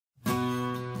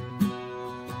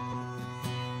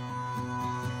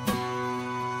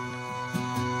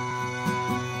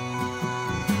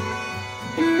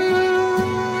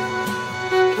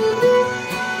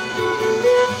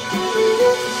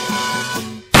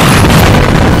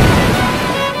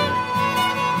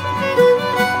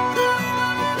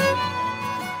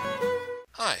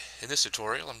this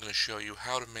tutorial, I'm going to show you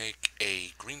how to make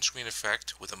a green screen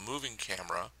effect with a moving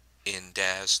camera in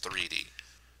DAZ3D.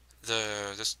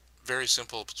 This very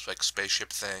simple, like,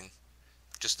 spaceship thing.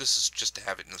 This is just to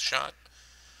have it in the shot.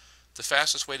 The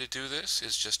fastest way to do this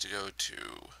is just to go to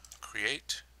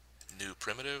Create, New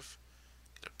Primitive,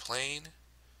 get a plane.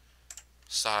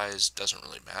 Size doesn't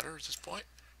really matter at this point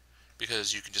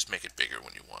because you can just make it bigger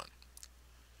when you want.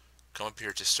 Come up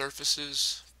here to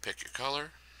Surfaces, pick your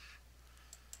color.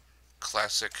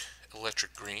 Classic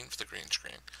electric green for the green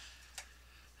screen.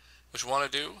 What you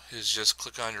want to do is just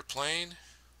click on your plane,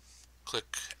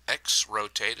 click X,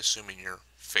 rotate, assuming you're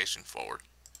facing forward,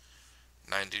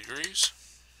 90 degrees.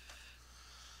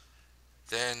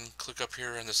 Then click up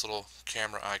here in this little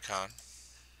camera icon,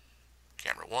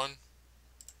 camera 1.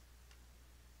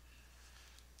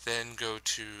 Then go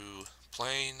to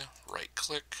plane, right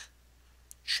click,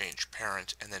 change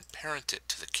parent, and then parent it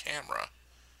to the camera.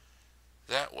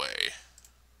 That way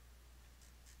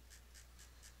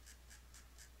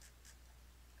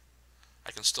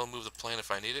I can still move the plane if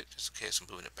I need it, just in case I'm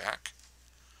moving it back.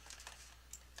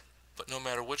 But no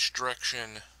matter which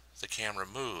direction the camera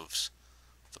moves,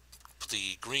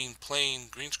 the green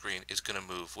screen is going to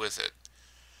move with it.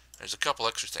 There's a couple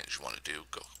extra things you want to do.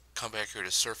 Come back here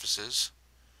to Surfaces,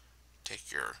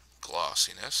 take your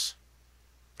glossiness,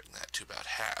 bring that to about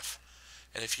half.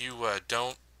 And if you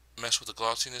don't mess with the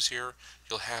glossiness here,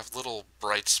 you'll have little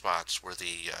bright spots where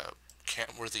the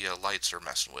lights are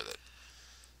messing with it.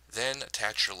 Then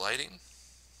attach your lighting.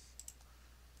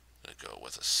 I'm going to go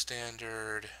with a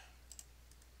standard.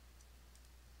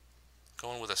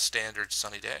 Going with a standard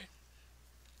sunny day.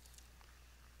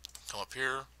 Come up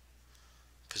here,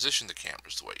 position the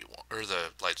cameras the way you want, or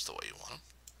the lights the way you want them.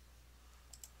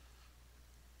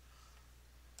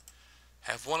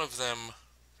 Have one of them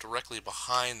directly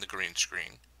behind the green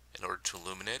screen in order to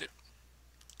illuminate it.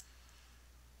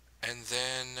 And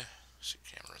then, see,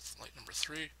 camera light number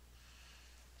 3.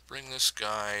 Bring this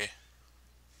guy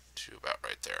to about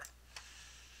right there.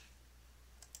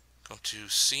 Go to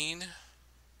Scene,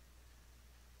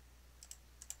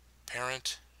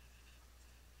 Parent,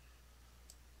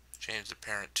 change the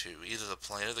parent to either the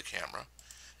plane or the camera,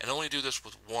 and only do this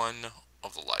with one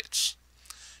of the lights.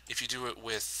 If you do it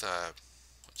with,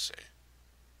 let's see,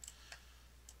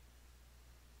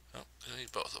 oh, I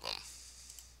need both of them.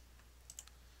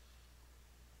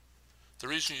 The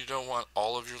reason you don't want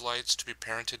all of your lights to be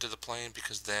parented to the plane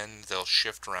because then they'll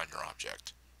shift around your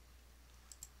object.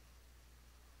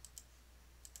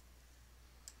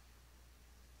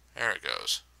 There it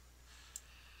goes.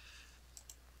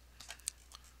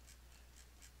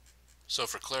 So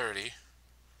for clarity,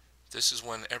 this is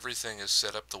when everything is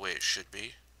set up the way it should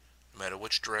be. No matter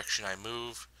which direction I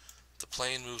move, the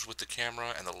plane moves with the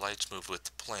camera and the lights move with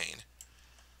the plane.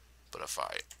 But if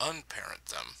I unparent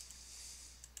them,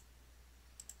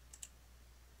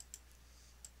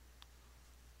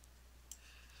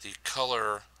 the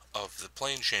color of the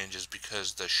plane changes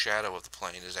because the shadow of the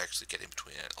plane is actually getting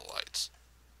between it and the lights.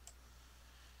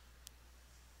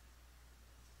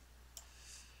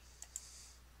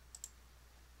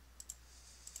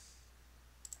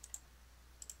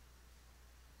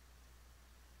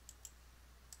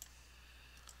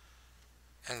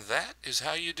 And that is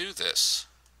how you do this.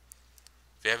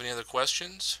 If you have any other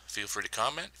questions, feel free to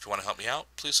comment. If you want to help me out,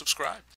 please subscribe.